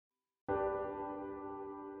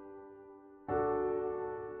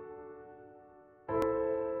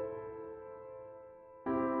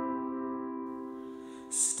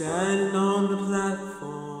Standing on the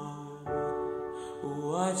platform,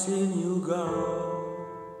 watching you go.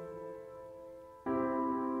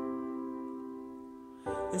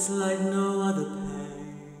 It's like no other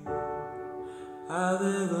pain I've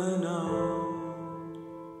ever known.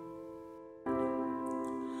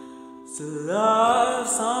 To love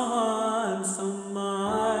someone so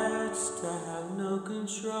much, to have no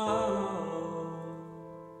control.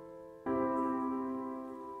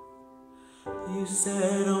 You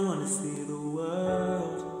said I wanna see the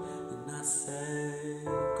world, and I said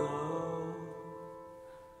go.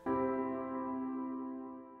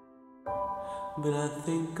 But I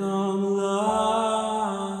think I'm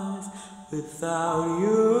lost without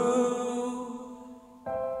you.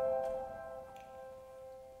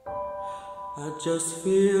 I just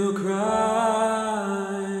feel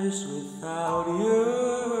crushed without you.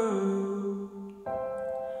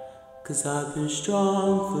 'Cause I've been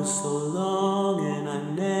strong for so long, and I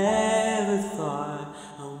never thought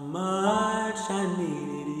how much I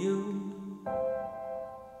needed you.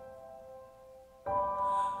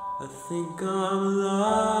 I think I'm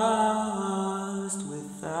lost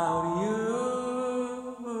without you.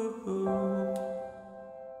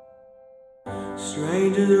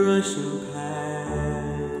 Strangers rushing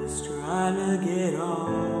past, trying to get on.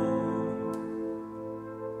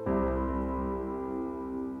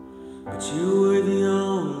 But you were the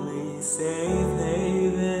only safe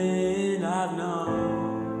haven I've known.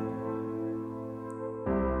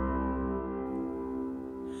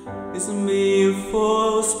 It's me at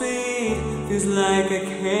full speed, feels like I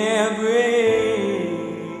can't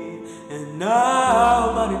breathe. And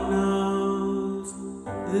nobody knows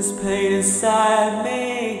this pain inside me,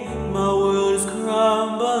 my world is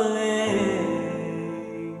crumbling.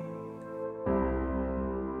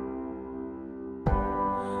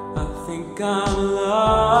 I think I'm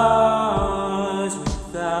lost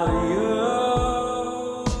without you.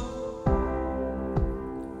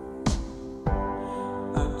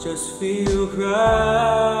 I just feel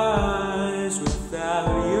crushed without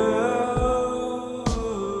you.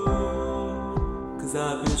 'Cause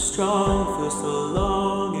I've been strong for so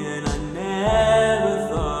long, and I never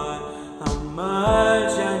thought how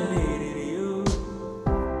much I needed you.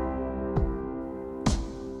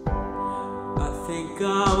 I think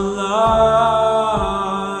I'm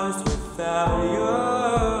lost without you.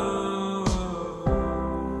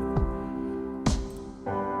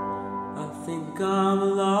 I think I'm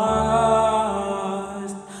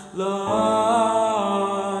lost,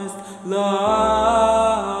 lost,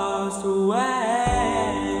 lost away,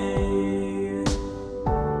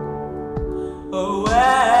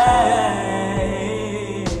 away,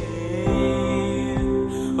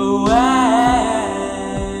 away.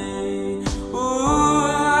 Ooh,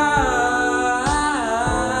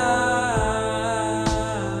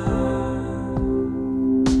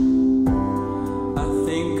 I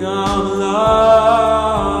think I'm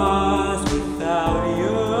lost without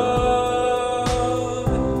you.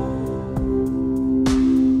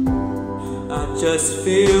 I just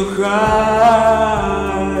feel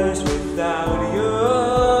crushed without you.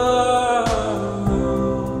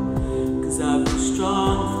 'Cause I've been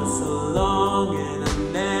strong for so long, and I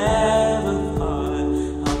never thought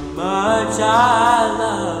how much I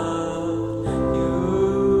loved you.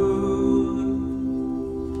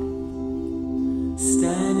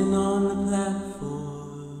 Standing on the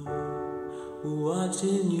platform,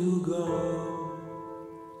 watching you go.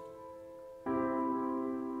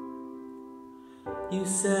 You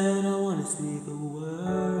said I wanna see the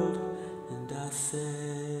world, and I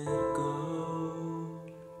said